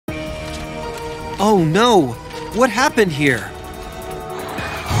Oh no! What happened here?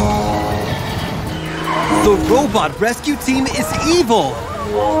 The robot rescue team is evil!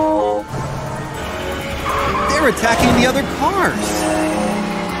 They're attacking the other cars!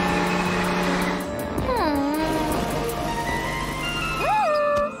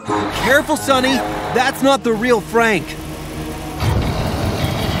 Careful, Sonny! That's not the real Frank!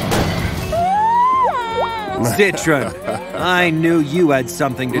 Zitron, I knew you had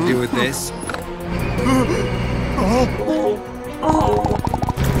something to do with this.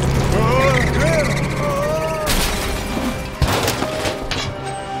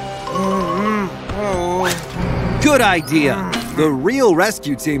 Good idea! The real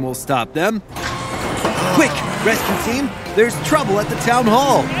rescue team will stop them. Quick, rescue team! There's trouble at the town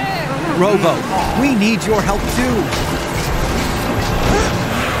hall! Robo, we need your help too!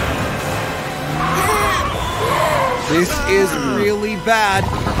 This is really bad.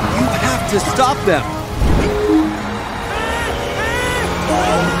 You have to stop them.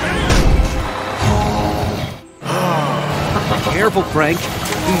 Careful, Frank.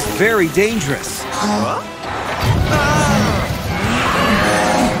 He's very dangerous.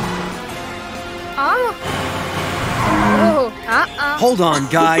 Hold on,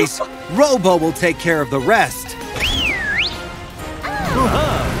 guys. Robo will take care of the rest.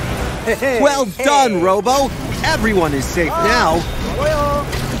 Well done, Robo. Everyone is safe now.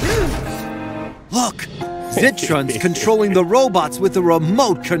 Look, Zitron's controlling the robots with a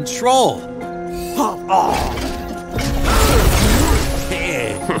remote control.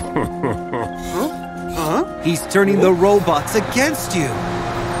 He's turning the robots against you.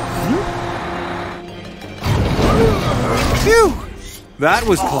 Phew! That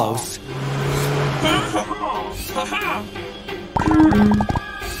was close.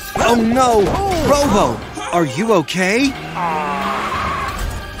 Oh no! Robo, are you okay?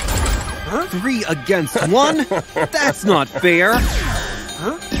 3 against 1? That's not fair.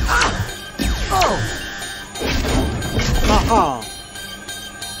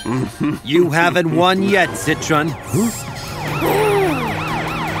 You haven't won yet, Zitron.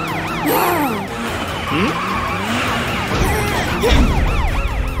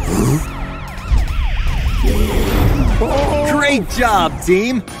 Great job,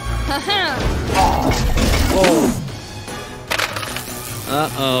 team!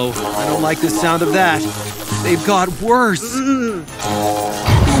 Uh-oh, I don't like the sound of that. They've got worse. Who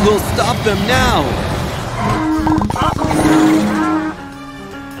will stop them now?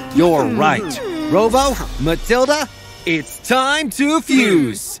 You're right. Robo, Matilda, it's time to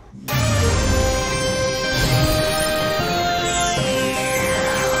fuse.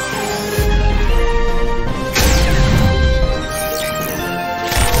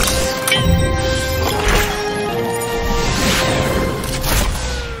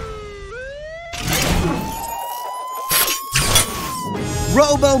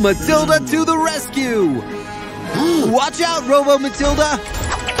 Robo Matilda to the rescue! Watch out, Robo Matilda!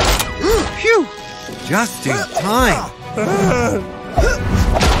 Phew! Just in time.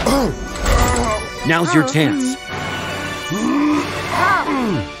 Now's your chance.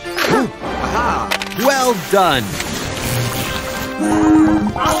 Well done!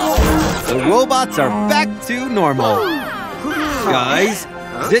 The robots are back to normal. Guys,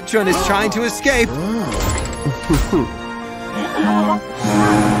 Zitron is trying to escape.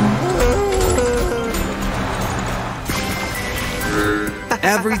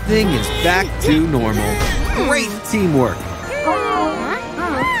 Everything is back to normal. Great teamwork.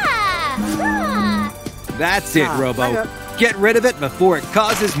 That's it, Robo. Get rid of it before it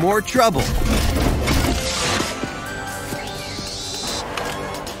causes more trouble.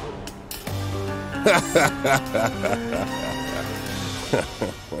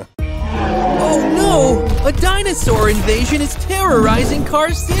 Oh no! A dinosaur invasion is terrorizing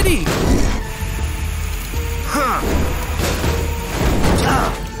Car City!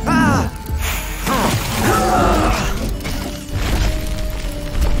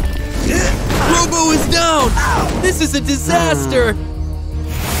 Robo is down! This is a disaster!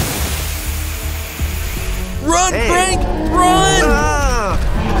 Run, Frank! Run!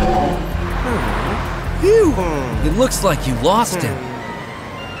 Phew! It looks like you lost him.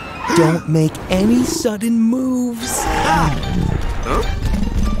 Don't make any sudden moves.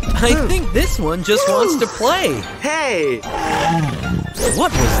 I think this one just wants to play. Hey!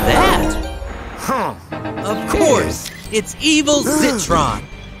 What was that? Of course! It's evil Zitron!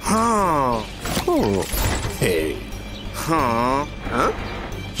 Hey.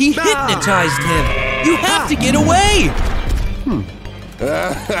 He hypnotized him! You have to get away!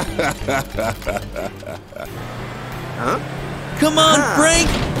 Come on, Frank!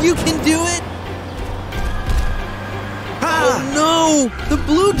 You can do it!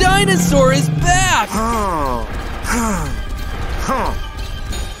 blue dinosaur is back!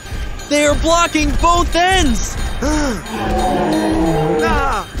 They are blocking both ends!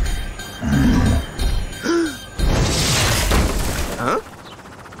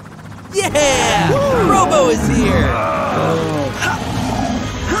 Yeah! Robo is here!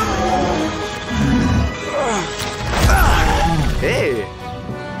 Hey!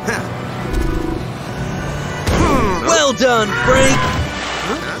 Well done, Frank!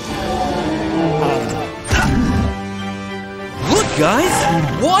 Look, guys!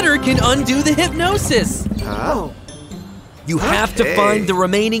 Water can undo the hypnosis! You have to find the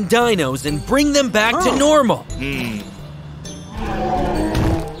remaining dinos and bring them back to normal.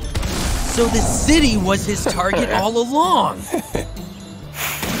 So the city was his target all along.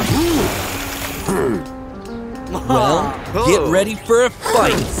 Well, get ready for a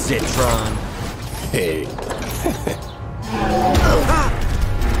fight, Zitron.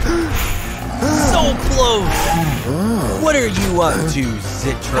 So close! What are you up to,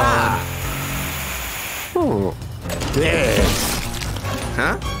 Zitron?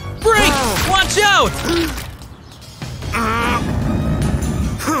 Frank, watch out!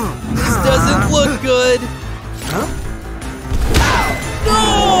 This doesn't look good.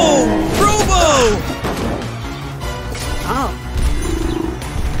 No! Robo!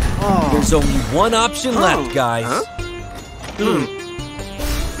 There's only one option left, guys.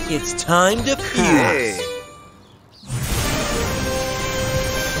 It's time to fuse.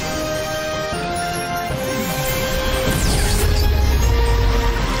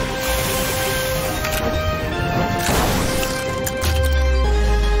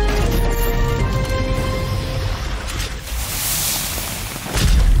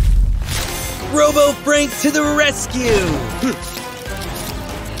 Robo Frank to the rescue!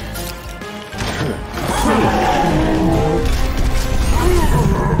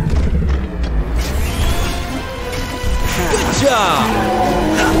 Good job!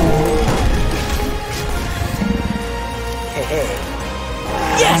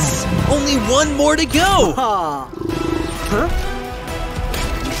 Yes! Only one more to go!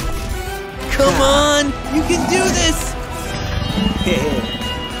 Come on! You can do this!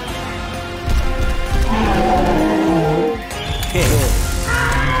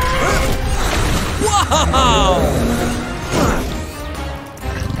 Wow!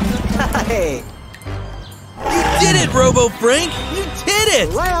 You did it, Robo Frank! You did it!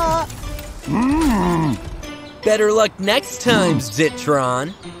 Better luck next time,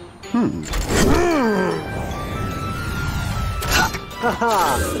 Zitron. Come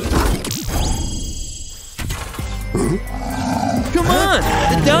on!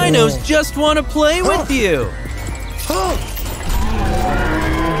 The dinos just want to play with you!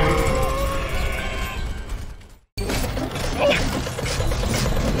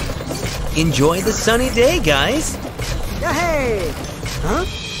 Enjoy the sunny day, guys! Hey! Huh?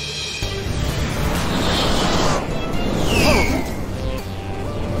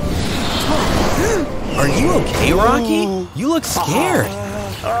 Are you okay, Rocky? You look scared.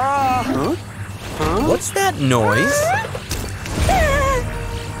 What's that noise?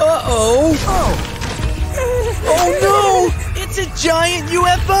 Uh-oh! Oh no! It's a giant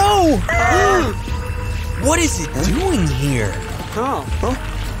UFO! What is it doing here?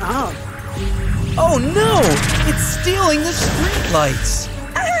 Oh no! It's stealing the streetlights!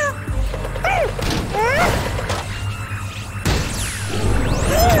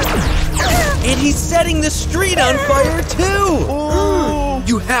 And he's setting the street on fire too!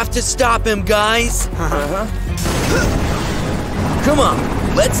 You have to stop him, guys! Come on,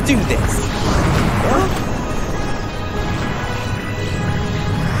 let's do this!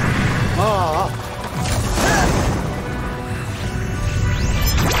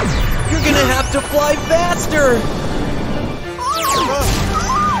 You're gonna have to fly faster!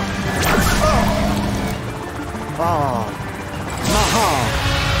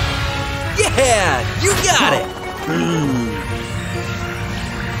 Yeah! You got it!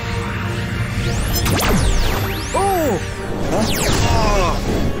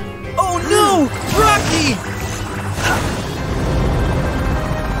 Oh no! Rocky!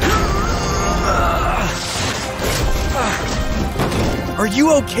 Are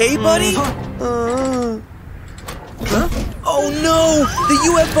you okay, buddy? Oh no! The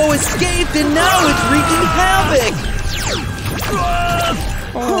UFO escaped and now it's wreaking havoc!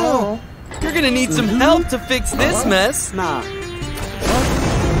 You're gonna need some help to fix this mess.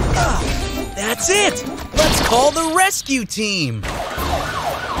 That's it! Let's call the rescue team!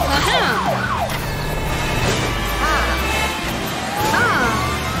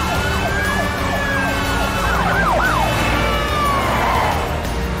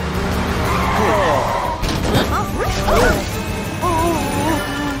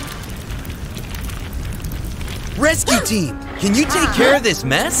 Team, can you take care of this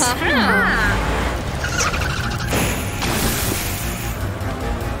mess?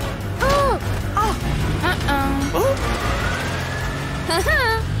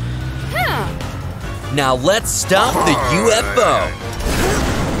 Now let's stop the UFO.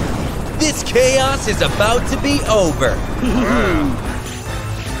 This chaos is about to be over.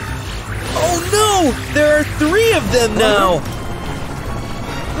 Oh no! There are 3 of them now!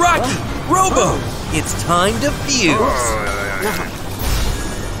 Rocky, Robo, it's time to fuse.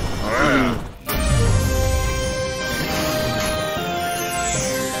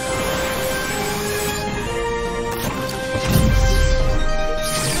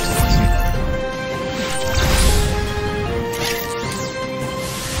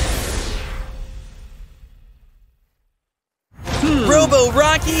 Robo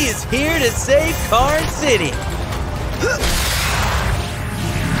Rocky is here to save Car City.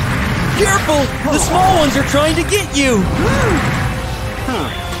 Careful! The small ones are trying to get you!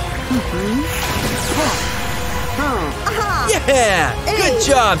 Yeah! Good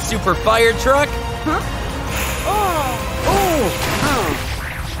job, Super Fire Truck!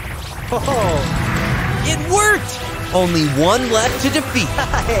 It worked! Only one left to defeat.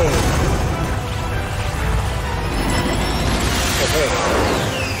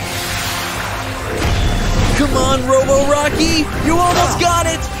 Come on, Robo Rocky! You almost got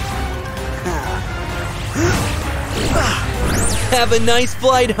it! Have a nice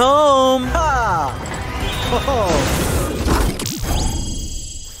flight home!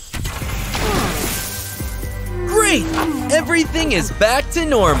 Great! Everything is back to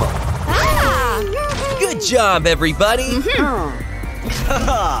normal. Good job, everybody!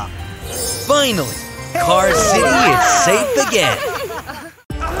 Finally, Car City is safe again.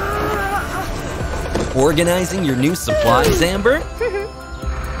 Organizing your new supplies, Amber?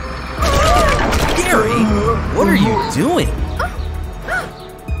 Gary, what are you doing?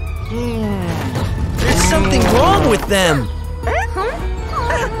 There's something wrong with them.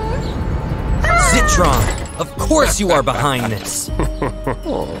 Zitron, of course you are behind this.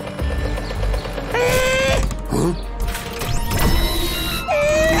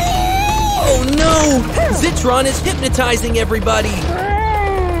 Oh no! Zitron is hypnotizing everybody.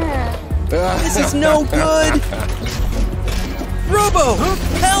 This is no good! Robo,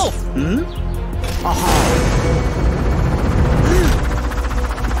 help!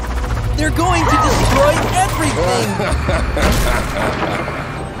 They're going to destroy everything!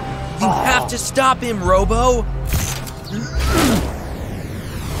 You have to stop him, Robo!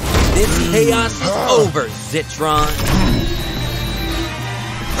 This chaos is over, Zitron!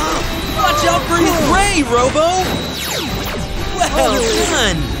 Watch out for his ray, Robo! Well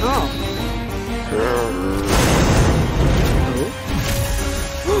done!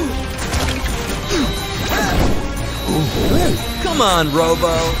 Come on,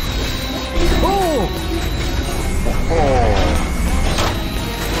 Robo!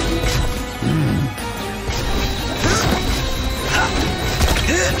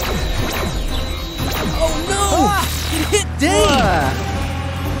 Oh no! It hit Dane!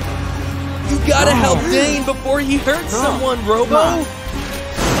 You gotta help Dane before he hurts someone, Robo!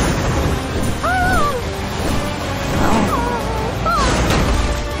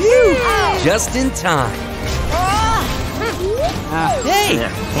 Just in time. Hey,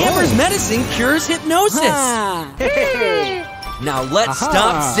 Amber's medicine cures hypnosis. Now let's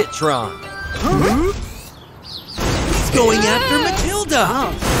stop Zitron. He's going after Matilda.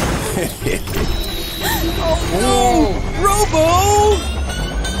 Oh no, Robo!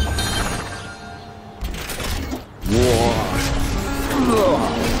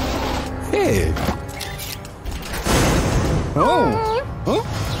 Hey.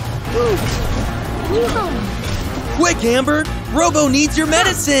 Quick, Amber! Robo needs your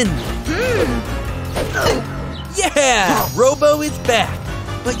medicine! Yeah! Robo is back!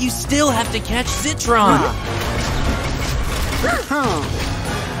 But you still have to catch Zitron!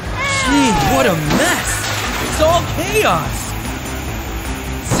 Gee, what a mess! It's all chaos!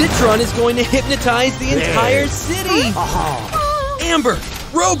 Zitron is going to hypnotize the entire city! Amber!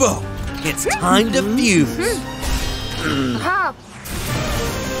 Robo! It's time to fuse!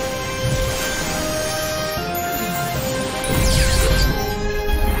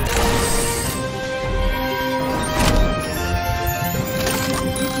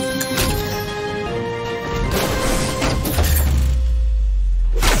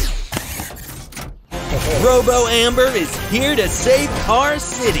 Robo Amber is here to save Car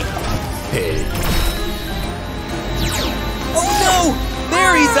City. Hey. Oh no!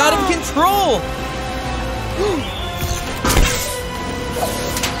 Barry's out of control!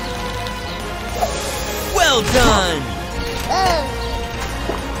 Well done!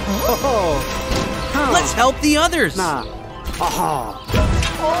 Let's help the others.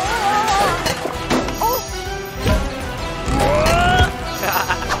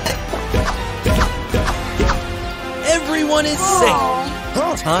 Everyone is safe.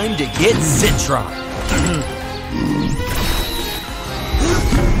 Time to get Zitron.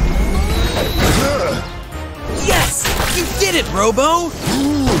 Yes! You did it, Robo!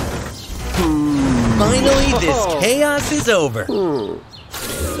 Finally, this chaos is over.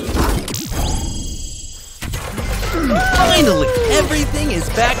 Finally, everything is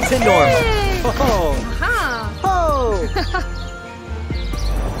back to normal.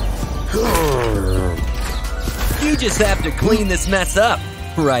 You just have to clean this mess up,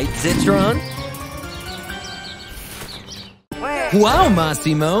 right, Zitron? Wow,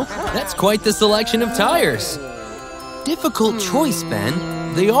 Massimo, that's quite the selection of tires. Difficult choice, Ben.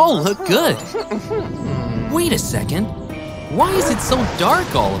 They all look good. Wait a second. Why is it so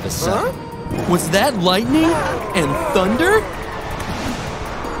dark all of a sudden? Was that lightning and thunder?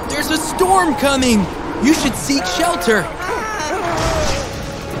 There's a storm coming. You should seek shelter.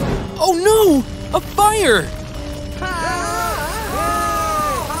 Oh no, a fire.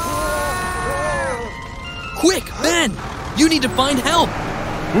 Quick, Ben! You need to find help!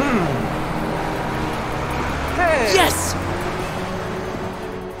 Yes!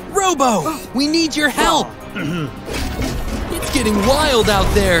 Robo! We need your help! It's getting wild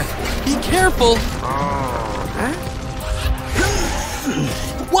out there! Be careful!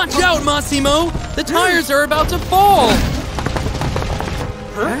 Watch out, Massimo! The tires are about to fall!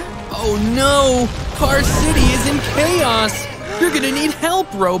 Oh no! Car City is in chaos! You're gonna need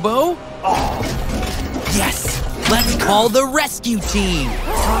help, Robo! Yes! Let's call the rescue team!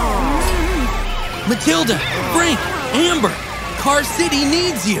 Matilda, Frank, Amber, Car City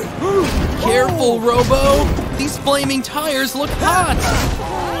needs you! Careful, Robo! These flaming tires look hot!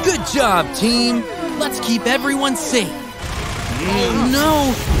 Good job, team! Let's keep everyone safe! Oh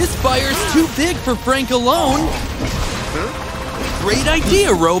no! This fire's too big for Frank alone! Great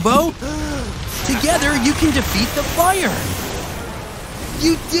idea, Robo! Together you can defeat the fire!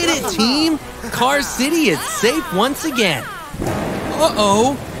 You did it, team! Car City is safe once again.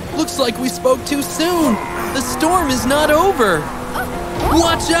 Uh-oh. Looks like we spoke too soon. The storm is not over.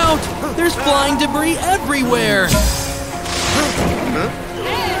 Watch out! There's flying debris everywhere.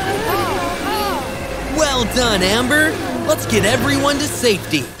 Well done, Amber. Let's get everyone to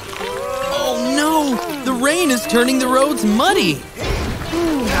safety. Oh no! The rain is turning the roads muddy.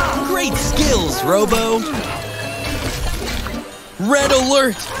 Great skills, Robo. Red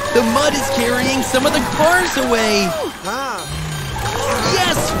alert! The mud is carrying some of the cars away!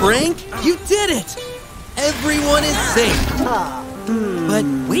 Yes, Frank! You did it! Everyone is safe! But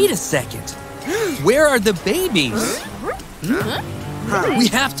wait a second! Where are the babies? We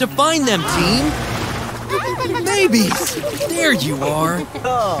have to find them, team! Babies! There you are! Be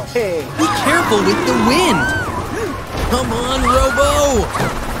careful with the wind! Come on, Robo!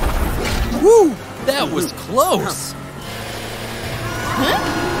 Woo! That was close!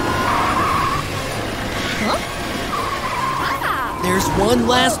 There's one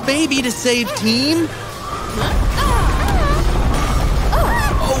last baby to save, team!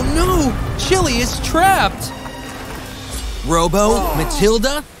 Oh no! Chili is trapped! Robo,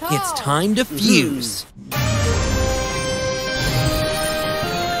 Matilda, it's time to fuse.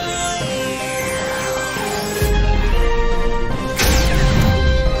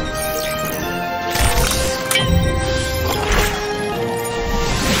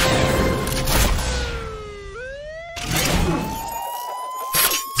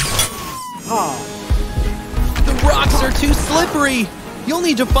 The rocks are too slippery! You'll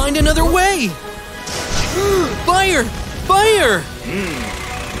need to find another way! Fire! Fire!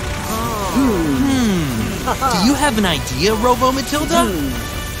 Do you have an idea, Robo Matilda?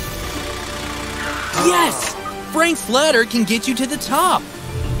 Yes! Frank's ladder can get you to the top!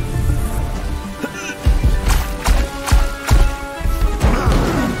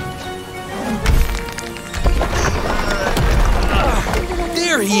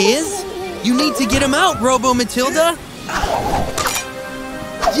 There he is! You need to get him out, Robo Matilda!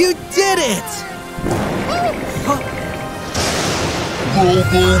 You did it!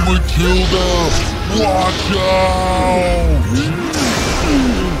 Robo Matilda, watch out!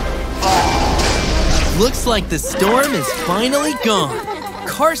 Looks like the storm is finally gone.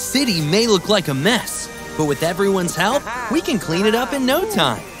 Car City may look like a mess, but with everyone's help, we can clean it up in no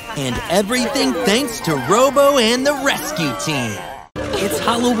time. And everything thanks to Robo and the rescue team. It's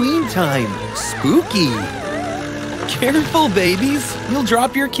Halloween time. Spooky. Careful, babies. You'll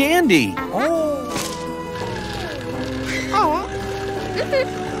drop your candy.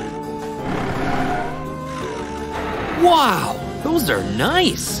 Wow, those are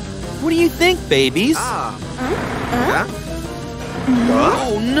nice. What do you think, babies?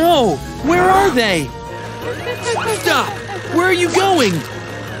 Oh no, where are they? Stop! Where are you going?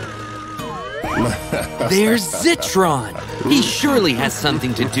 There's Zitron. He surely has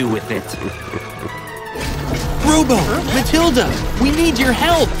something to do with it. Robo, Matilda, we need your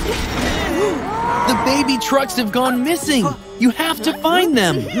help. The baby trucks have gone missing. You have to find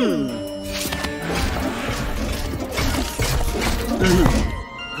them.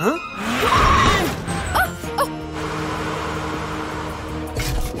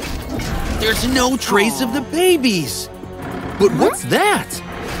 There's no trace of the babies. But what's that?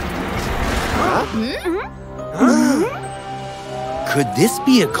 Could this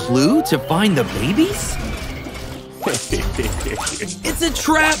be a clue to find the babies? It's a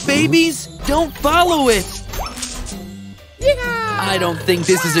trap, babies! Don't follow it! I don't think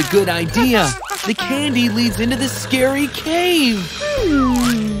this is a good idea. The candy leads into the scary cave.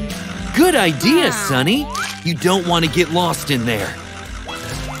 Good idea, Sonny. You don't want to get lost in there.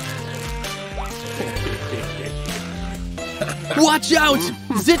 Watch out!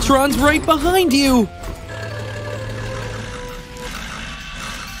 Zitron's right behind you!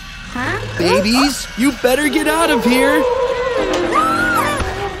 Babies, you better get out of here!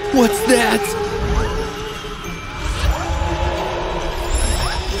 What's that?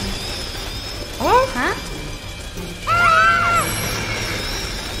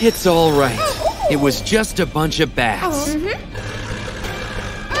 It's all right. It was just a bunch of bats.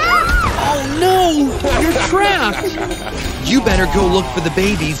 Oh no! You're trapped! You better go look for the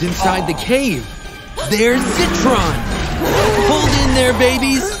babies inside the cave. There's Zitron! Hold in there,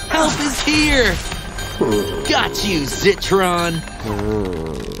 babies! Help is here! Got you, Zitron!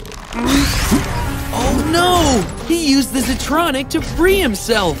 Oh no! He used the Zitronic to free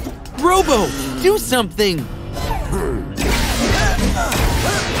himself! Robo, do something!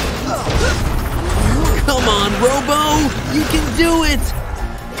 Come on, Robo! You can do it!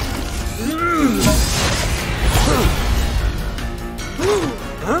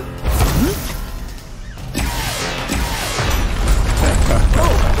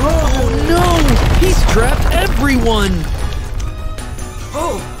 Oh no! He's trapped everyone!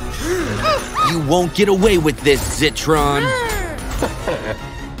 You won't get away with this, Zitron!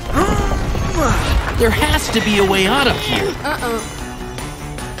 There has to be a way out of here!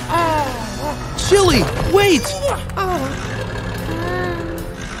 Chili, wait!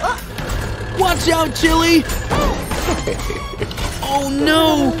 Watch out, Chili! Oh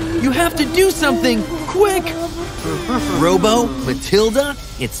no! You have to do something! Quick! Robo, Matilda,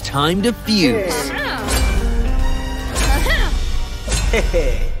 it's time to fuse.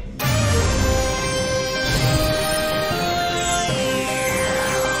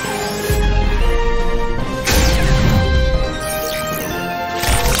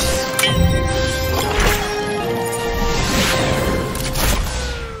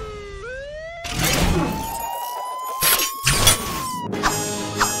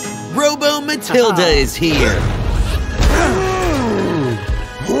 Robo Matilda is here.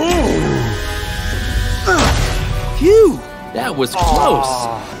 Phew, that was close.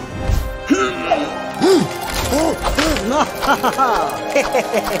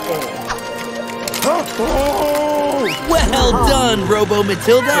 Well done, Robo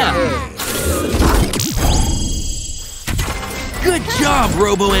Matilda. Good job,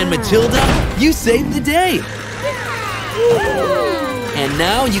 Robo and Matilda. You saved the day. And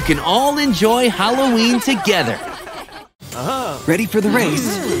now you can all enjoy Halloween together. Ready for the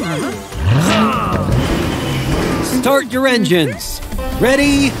race? Start your engines.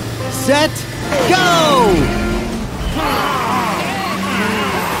 Ready, set, go!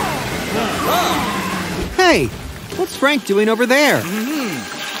 Hey, what's Frank doing over there?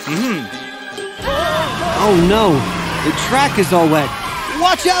 Oh no, the track is all wet.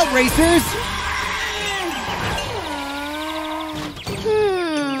 Watch out, racers!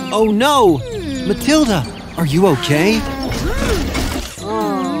 Oh no! Matilda, are you okay?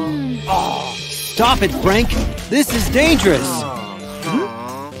 Stop it, Frank! This is dangerous!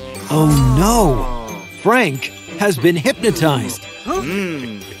 Oh no! Frank has been hypnotized!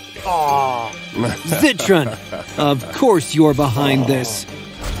 Zitron, of course you're behind this.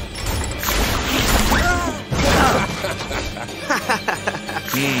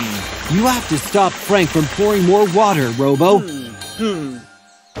 You have to stop Frank from pouring more water, Robo.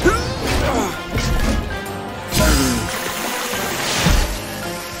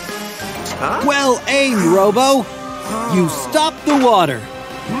 Well aimed, Robo! You stopped the water.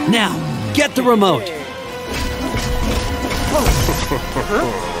 Now, get the remote.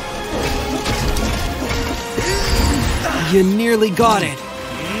 You nearly got it.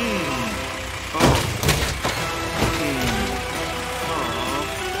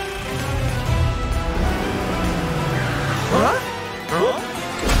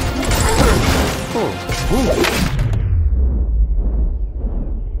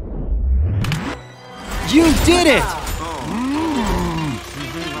 You did it!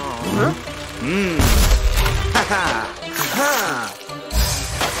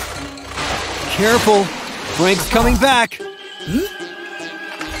 Careful, Frank's coming back.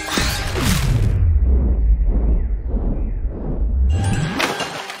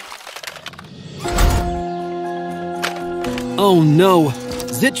 Oh no,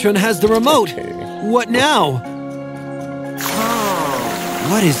 Zitron has the remote. What now?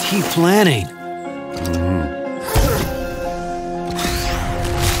 What is he planning?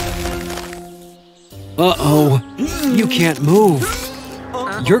 Uh-oh, you can't move.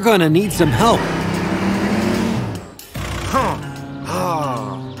 You're gonna need some help.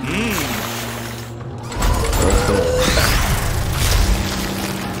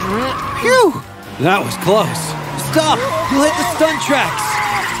 Phew! That was close. Stop! You'll hit the stunt tracks!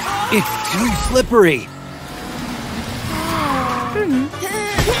 It's too slippery.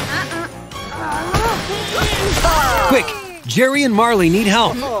 Quick! Jerry and Marley need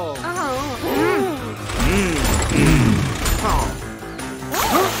help.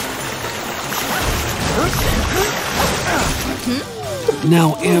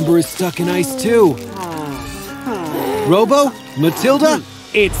 Now Amber is stuck in ice too. Robo, Matilda,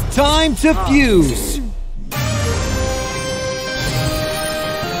 it's time to fuse.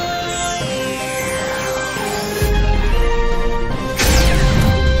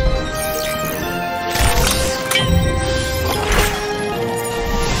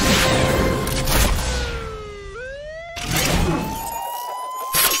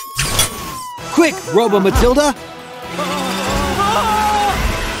 Quick, Robo Matilda!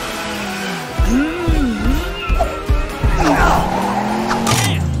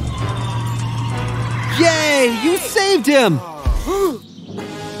 Yay! You saved him!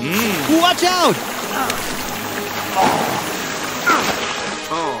 Watch out!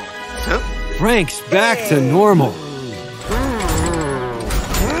 Frank's back to normal.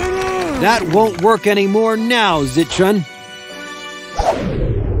 That won't work anymore now, Zitron.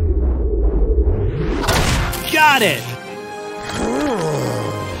 Got it!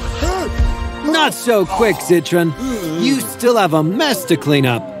 Not so quick, Zitron. You still have a mess to clean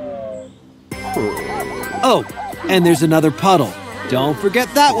up. Oh, and there's another puddle. Don't forget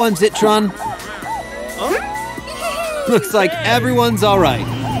that one, Zitron. Looks like everyone's all right.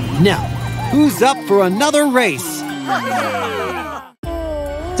 Now, who's up for another race?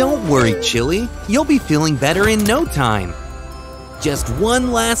 Don't worry, Chili. You'll be feeling better in no time. Just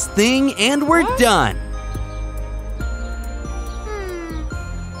one last thing and we're done.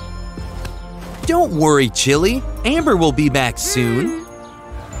 Don't worry, Chili. Amber will be back soon.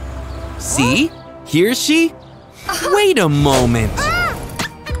 See? Here's she? Wait a moment.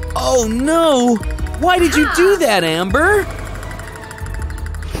 Oh no! Why did you do that, Amber?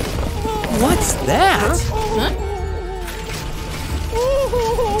 What's that?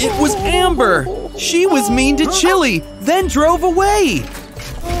 It was Amber! She was mean to Chili, then drove away!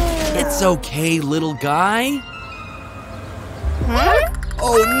 It's okay, little guy.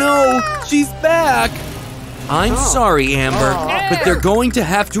 Oh no, she's back! I'm sorry, Amber, but they're going to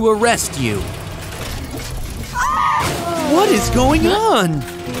have to arrest you. What is going on?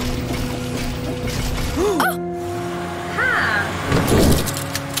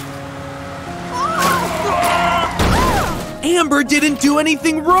 Amber didn't do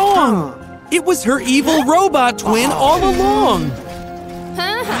anything wrong! It was her evil robot twin all along!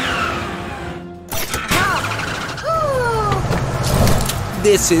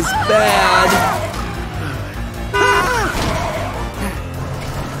 This is bad!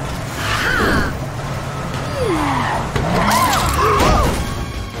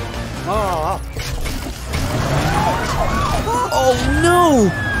 Oh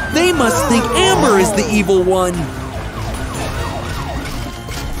no! They must think Amber is the evil one!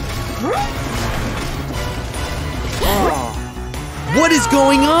 What is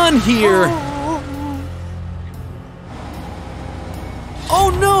going on here? Oh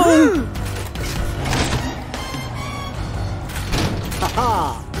no!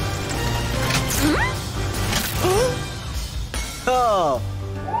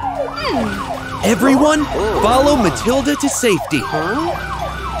 Everyone, follow Matilda to safety.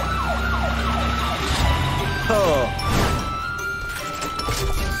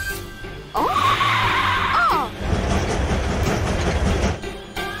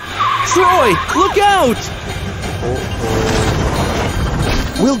 Troy, look out!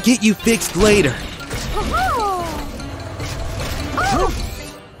 We'll get you fixed later.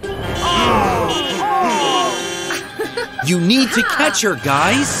 You need to catch her,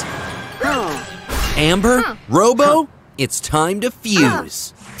 guys. Amber, Robo, it's time to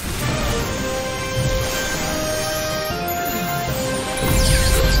fuse.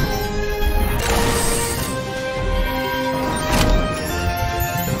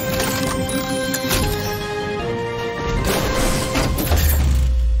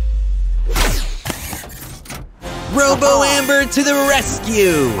 Robo Amber to the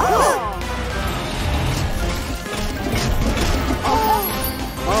rescue!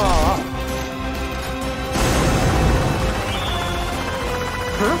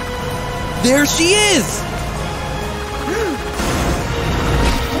 There she is!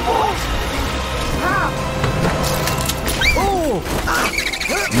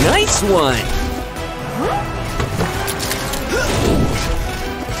 Nice one!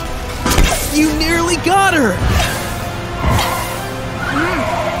 You nearly got her!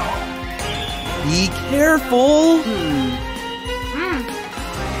 Be careful!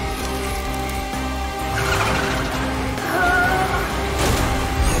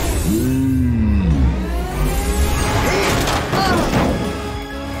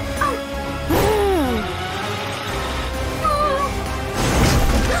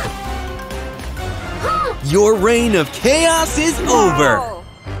 Your reign of chaos is over!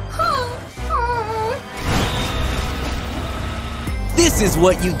 This is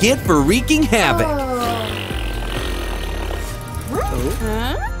what you get for wreaking havoc!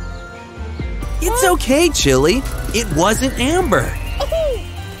 It's okay, Chili. It wasn't Amber.